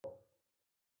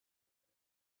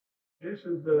This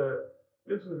is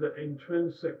the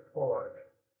intrinsic part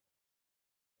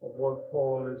of what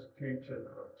Paul is teaching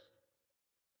us.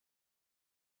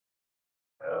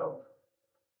 Now,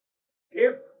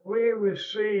 if we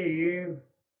receive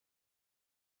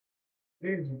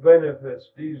these benefits,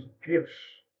 these gifts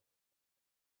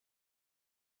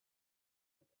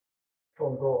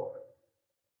from God,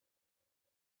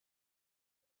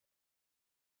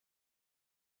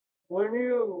 when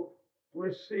you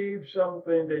receive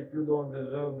something that you don't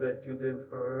deserve, that you didn't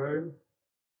earn,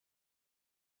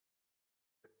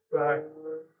 right?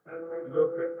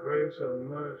 Look at grace and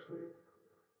mercy.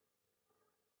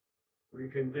 We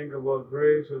can think about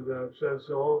grace, as I've said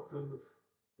so often,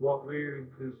 what we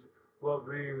what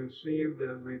we received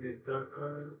that we did not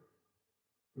earn,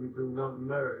 we do not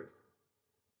merit.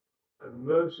 And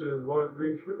mercy is what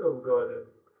we should have gotten,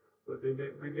 but we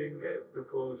didn't get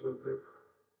because of the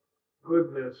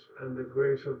goodness and the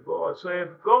grace of God. So if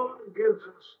God gives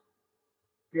us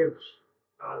gifts,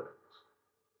 talents,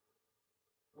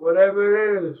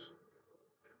 whatever it is,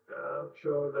 I'm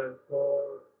sure that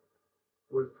Paul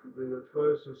would be the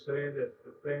first to say that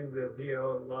the things that he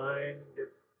outlined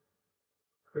that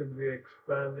could be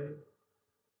expanded.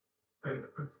 And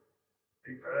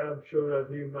I'm sure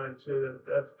that he might say that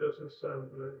that's just a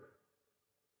sample.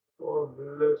 God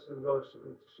blesses us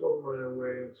in so many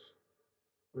ways,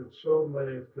 with so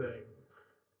many things.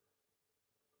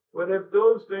 But if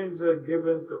those things are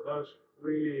given to us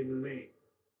freely,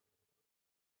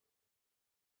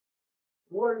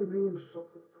 what is,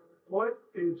 what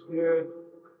is there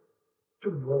to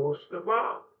boast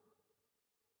about?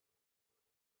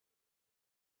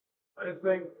 I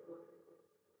think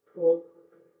for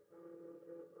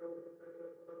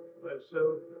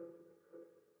myself,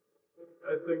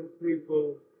 I think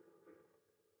people,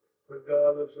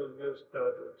 regardless of their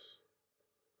status,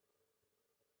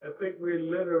 I think we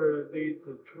literally need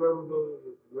to tremble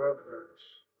with reverence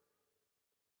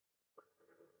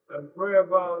and pray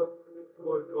about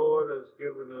what God has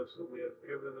given us, and He has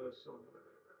given us something.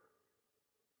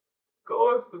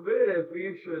 God forbid if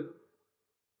He should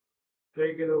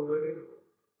take it away,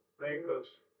 make us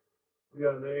be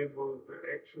unable to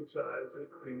exercise it,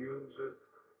 to use it.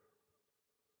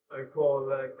 I call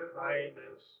that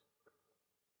kindness.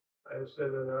 I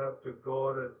said that after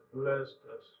God has blessed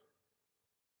us,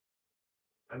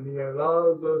 and He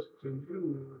allows us to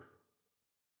use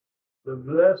the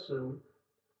blessing,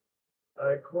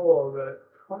 I call that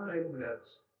kindness.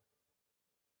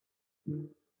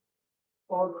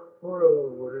 What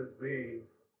world would it be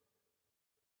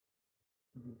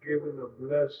to be given a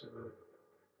blessing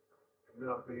and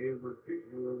not be able to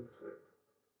use it?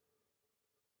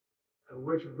 And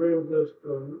which brings us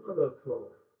to another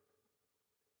thought,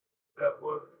 that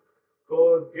what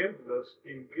God gives us,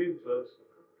 He gives us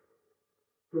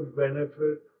to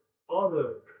benefit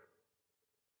others.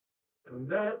 And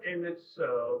that in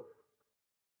itself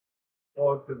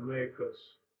ought to make us.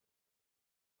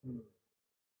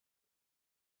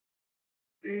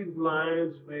 These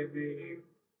lines maybe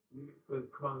we could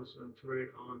concentrate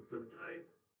on tonight.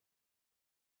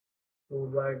 For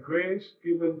by grace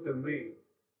given to me,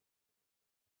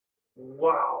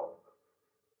 wow,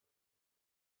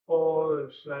 Paul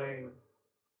is saying,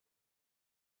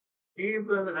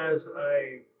 even as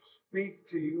I speak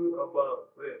to you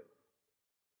about this,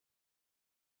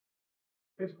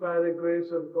 it's by the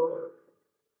grace of God.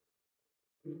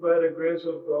 It's by the grace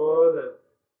of God that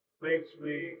makes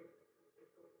me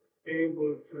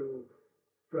able to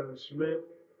transmit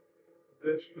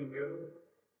this to you,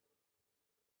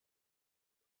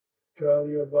 tell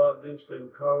you about this, to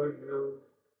encourage you.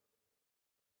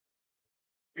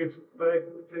 It's by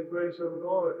the grace of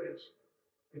God.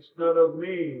 It's not of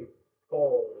me,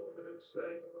 Paul is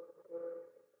saying.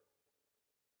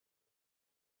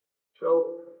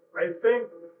 So I think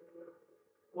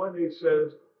when he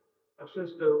says,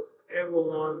 Sister,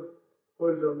 everyone who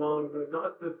is among you,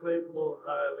 not to think more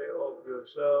highly of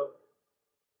yourself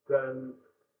than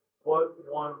what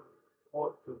one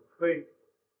ought to think,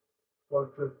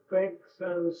 but to think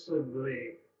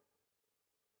sensibly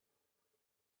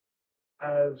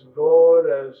as God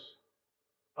has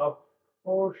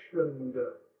apportioned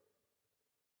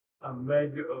a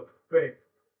measure of faith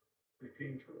to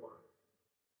each one.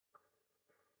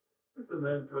 It's an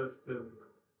interesting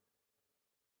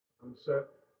concept.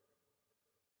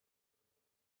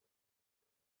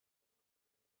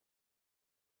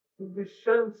 To be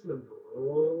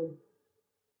sensible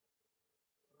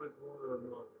with one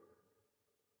another.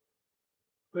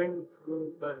 Think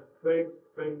through things, think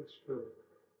things through.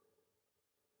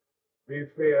 Be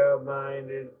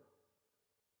fair-minded,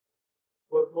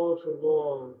 but most of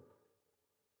all,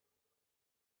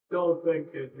 don't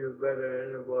think that you're better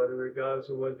than anybody, regardless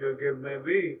of what your gift may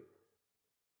be.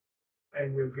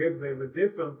 And your gift may be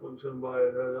different from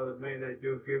somebody. That doesn't mean that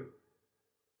your gift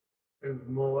is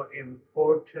more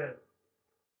important.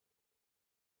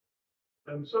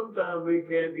 And sometimes we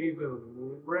can't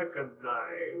even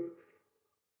recognize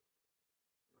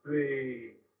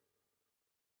the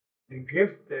the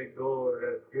gift that God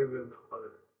has given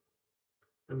others.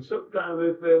 And sometimes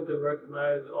we fail to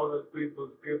recognize other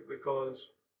people's gift because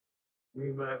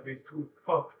we might be too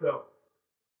puffed up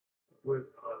with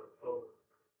our own.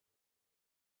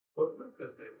 But look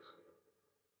at this.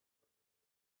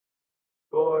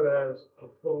 God has a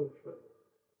portion.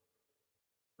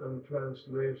 Some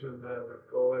translation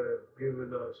that God has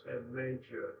given us a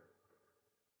measure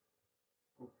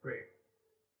of faith.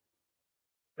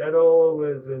 That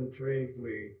always intrigued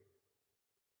me.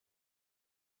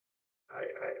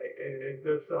 It's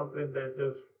just something that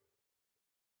just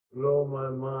blow my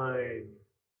mind.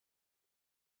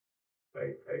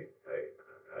 I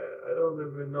don't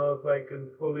even know if I can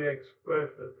fully express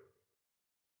it,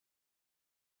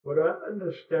 but I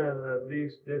understand at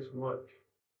least this much,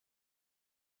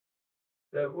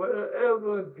 that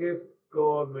whatever gift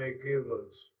God may give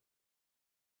us,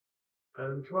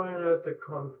 I'm trying not to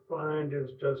confine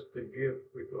this just to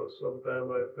gift, because sometimes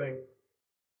I think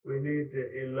we need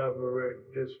to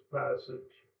elaborate this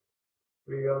passage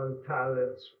beyond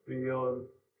talents, beyond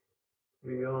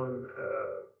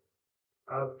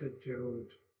aptitude,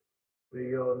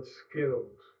 beyond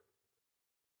skills.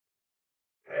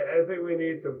 I think we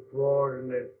need to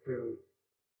broaden it to,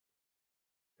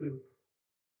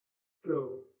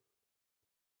 to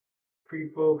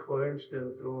people, for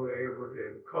instance, who are able to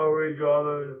encourage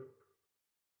others,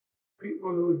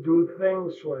 people who do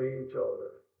things for each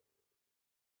other,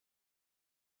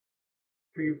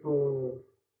 people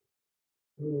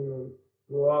who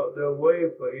go out their way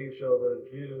for each other,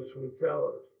 as Jesus would tell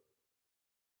us.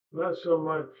 Not so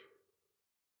much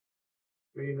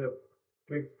being a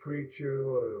big preacher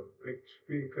or a big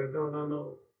speaker. No, no,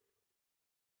 no.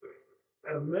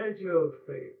 A measure of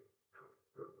faith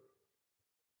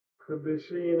could be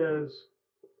seen as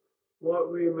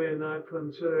what we may not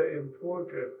consider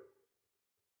important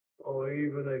or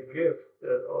even a gift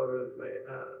that others may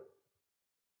have.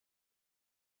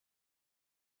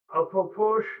 A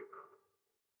proportion,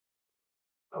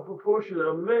 a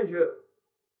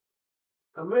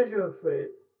measure of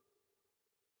faith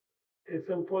is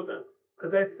important.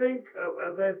 As I think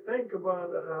about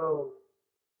how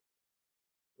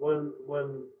when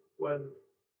when when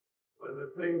when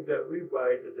the things that we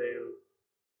buy today,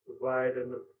 we buy it in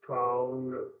the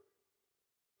pound,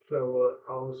 several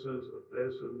ounces of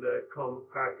this and that come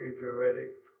packaged already.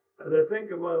 As I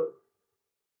think about,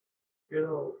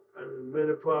 and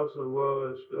many parts of the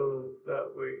world is still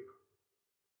that way,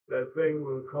 that thing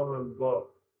will come in bulk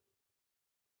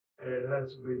and it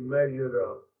has to be measured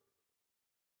up.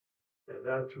 And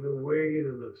that's the weight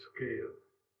of the scale,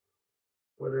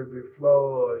 whether it be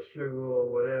flour or sugar or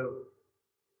whatever.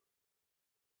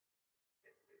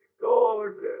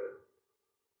 God,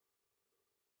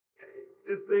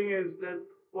 the thing is that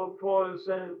what Paul is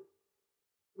saying,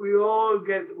 we all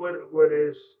get what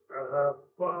is a half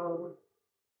pound,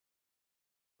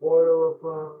 quarter of a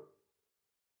pound,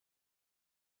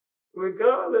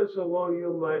 regardless of how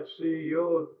you might see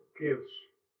your gifts,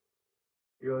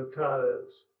 your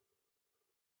talents.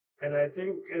 And I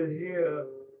think in here,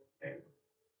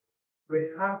 we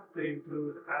have to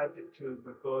include attitude,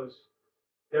 because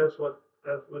that's what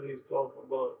he's talking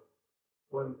about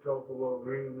when he talks about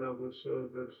reasonable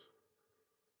service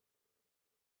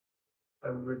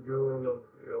and renewal of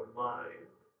your mind.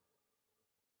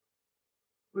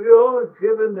 We all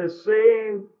given the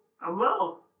same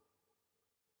amount.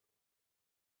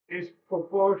 It's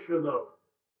proportional.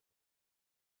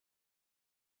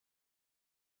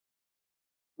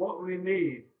 What we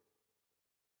need.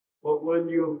 But when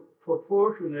you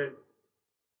proportion it,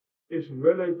 it's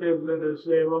relatively the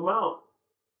same amount.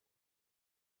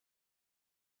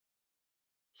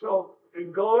 So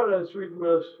God has treated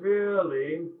us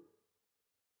fairly.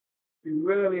 He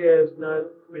really has not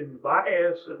been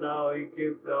biased in how he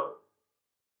gives out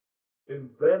his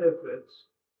benefits.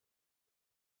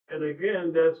 And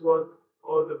again, that's what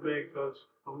ought to make us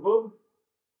humble,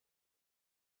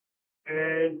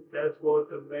 and that's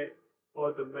what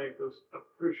ought to make us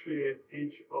appreciate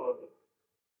each other.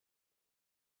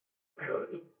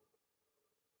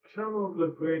 Some of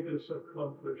the greatest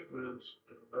accomplishments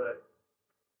in life,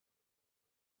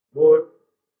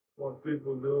 what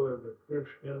people do as a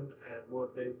Christian and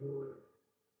what they do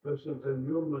just as a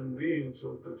human being,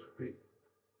 so to speak,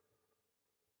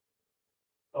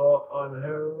 are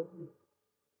unheralded,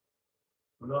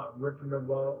 not written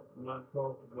about, not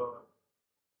talked about,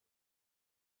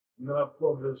 not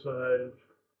publicized,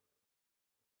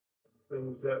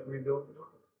 things that we don't know.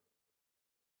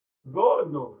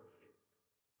 God knows.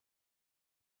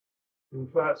 In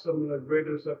fact, some of the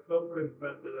greatest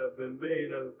accomplishments that have been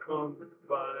made have come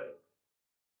by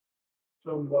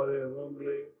somebody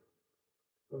humbly,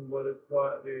 somebody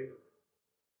quietly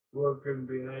working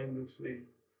behind the scenes.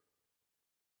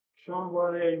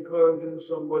 Somebody encouraging,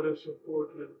 somebody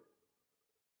supporting,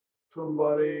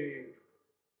 somebody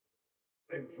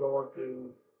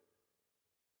exhorting,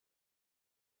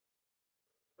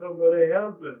 somebody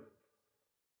helping,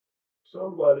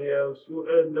 somebody else who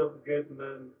end up getting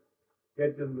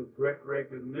the great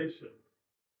recognition.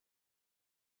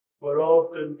 But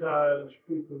oftentimes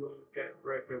people don't get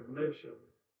recognition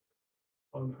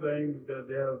on things that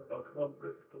they have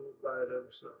accomplished all by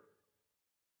themselves.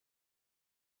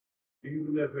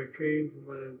 Even if it came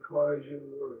from an encouraging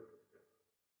word,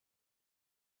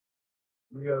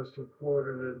 we are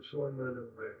supported in so many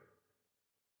ways.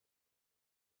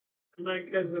 And I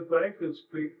guess if I could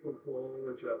speak before,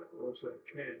 which of course I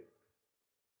can,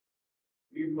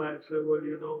 you might say, well,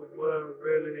 you know, what I'm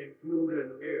really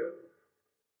including here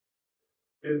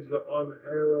is the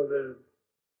unheralded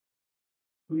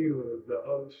heroes, the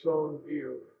unsung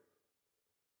heroes.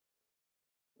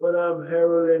 But I'm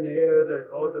heralding here that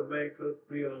ought to make us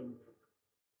be on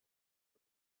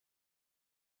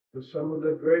to some of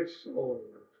the great souls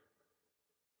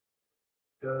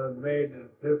that have made a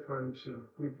difference in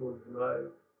people's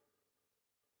lives,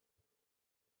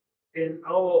 in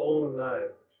our own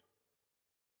lives.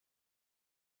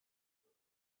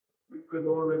 We could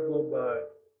only go by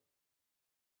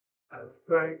and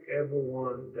thank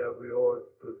everyone that we ought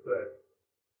to thank.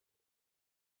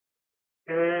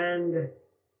 And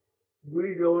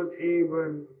we don't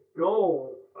even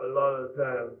know a lot of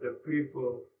times the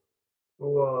people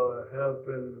who are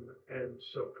helping and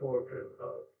supporting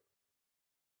us.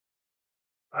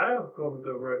 I have come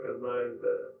to recognize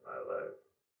that in my life.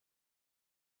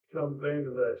 Some things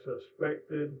that I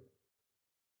suspected,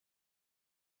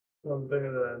 something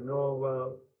that I know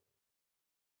about,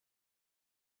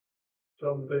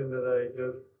 something that I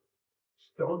just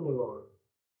stumble on.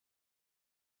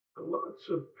 Lots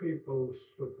of people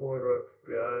support us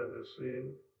behind the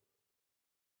scenes,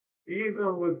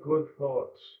 even with good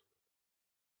thoughts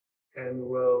and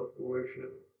well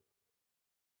wishes.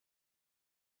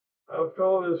 I've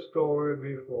told this story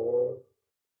before,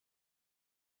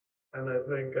 and I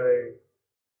think I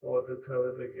ought to tell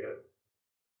it again.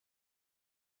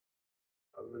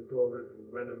 I've been told it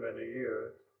for many, many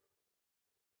years.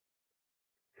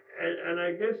 And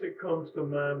I guess it comes to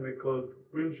mind because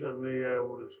recently I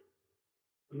was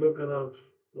looking up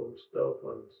some stuff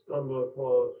and stumbled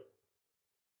across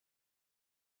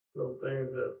some things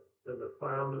that in the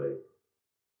family.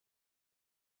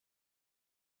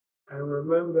 And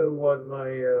remember what my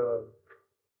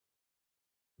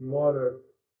mother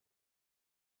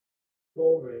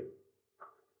told me,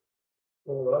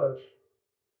 told us.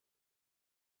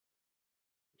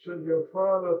 She said, your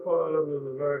father was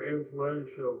a very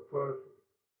influential person.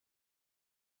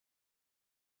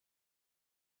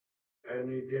 And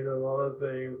he did a lot of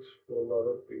things for a lot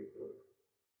of people.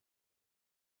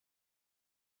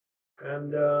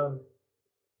 And,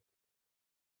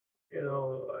 you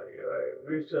know,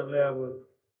 recently I was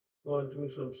going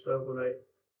through some stuff and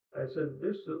I said,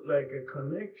 this is like a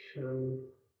connection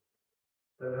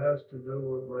that has to do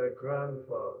with my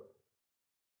grandfather.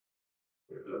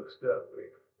 It looks that way.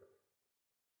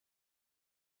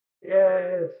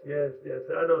 Yes, yes, yes.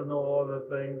 I don't know all the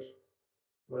things.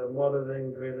 My mother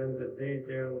didn't get into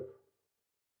details.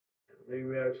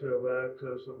 Maybe I should have asked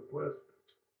her some questions.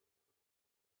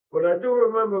 But I do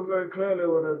remember very clearly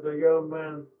when as a young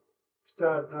man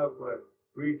starting out my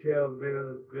retail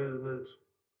business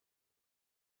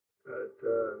at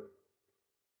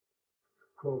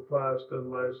Co-Foster and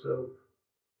myself.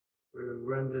 We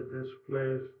rented this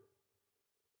place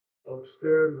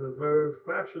upstairs, a very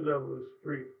fashionable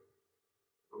street.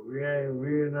 We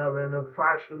didn't have any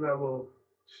fashionable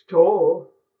store,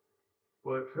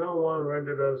 but someone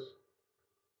rented us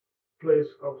a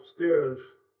place upstairs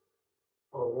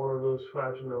on one of those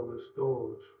fashionable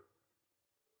stores.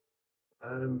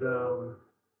 And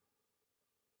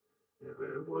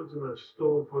it wasn't a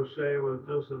store per se, it was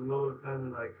just a little kind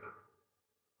of like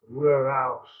a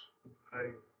warehouse.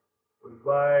 Right? We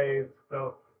buy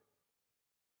stuff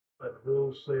at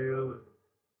wholesale and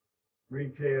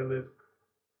retail it.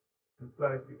 In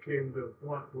fact, it came to a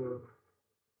point where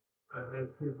I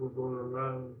had people going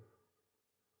around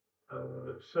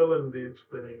selling these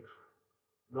things.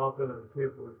 knocking on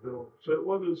people's door. So it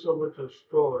wasn't so much a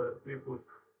store that people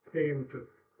came to.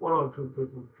 One or two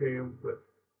people came, but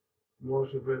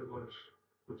most of it was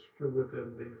distributed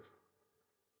in these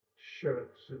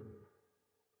shirts and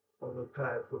other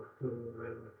type of food,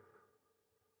 and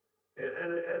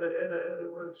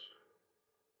it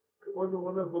was a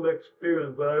wonderful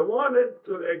experience. But I wanted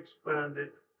to expand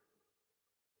it,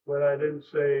 but I didn't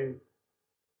say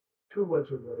too much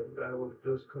about it. I was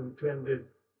just contented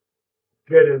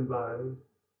getting by.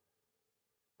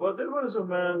 But there was a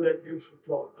man that used to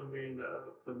talk to me in the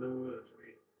afternoon as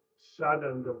we sat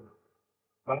on the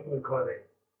balcony,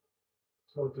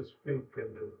 so to speak,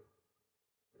 in the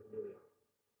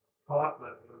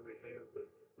apartment where we lived, in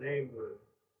the neighborhood.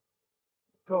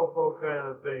 Talk all kind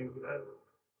of things. And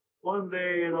one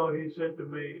day, he said to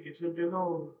me, he said,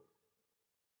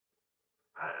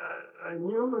 I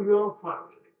knew your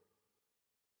family.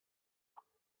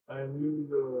 I knew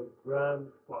your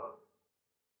grandfather.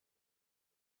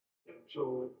 And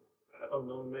so, I don't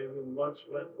know, maybe months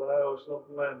went by or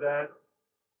something like that.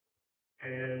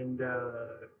 And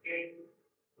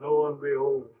lo and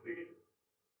behold,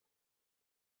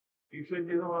 he said,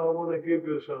 I want to give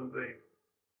you something.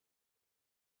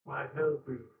 Might help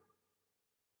you.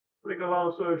 Make a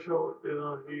long story short,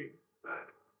 he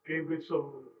gave me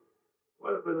some,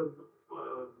 quite a bit of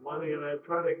money, and I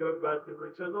tried to give it back to him.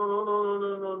 He said, no, no, no, no,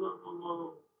 no, no, no, no,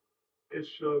 no.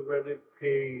 It's already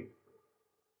paid.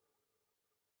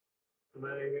 And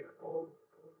I always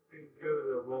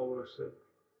have always said,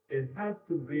 it had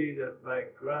to be that my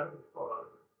grandfather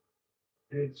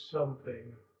did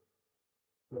something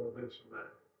for this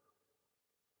man.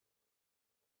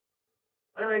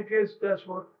 And I guess that's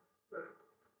what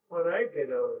I get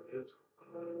out of it.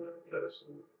 That's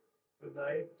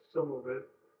tonight, some of it,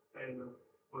 and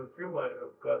what you might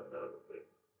have gotten out of it.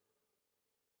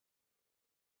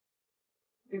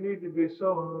 You need to be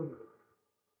so hungry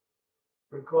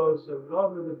because a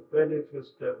lot of the benefits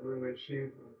that we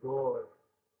receive from God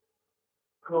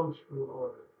comes through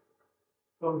order,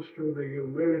 comes through the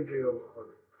humility of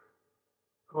order,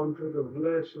 comes through the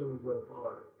blessings of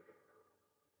order.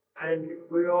 And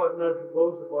we ought not to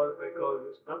boast about it because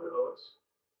it's not us.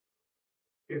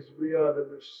 It's we are the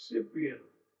recipient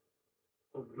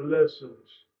of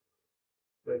blessings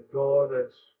that God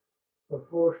has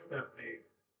proportionately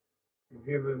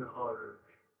given others.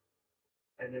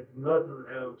 And if nothing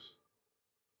else,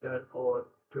 that ought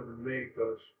to make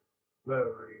us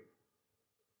very.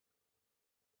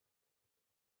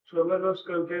 So let us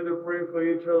continue to pray for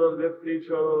each other, lift each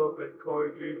other up,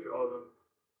 encourage each other,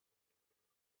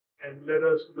 and let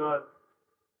us not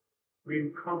be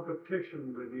in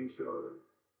competition with each other.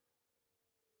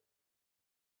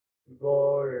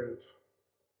 God is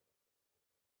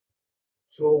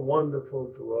so wonderful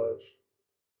to us.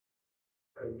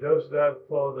 And just that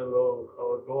for the Lord,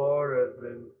 our God has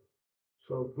been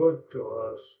so good to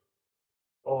us,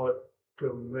 ought to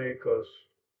make us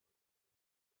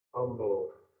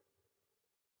humble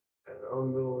and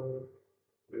humble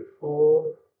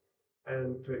before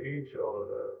and to each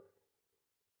other.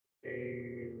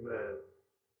 Amen.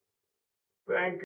 Thank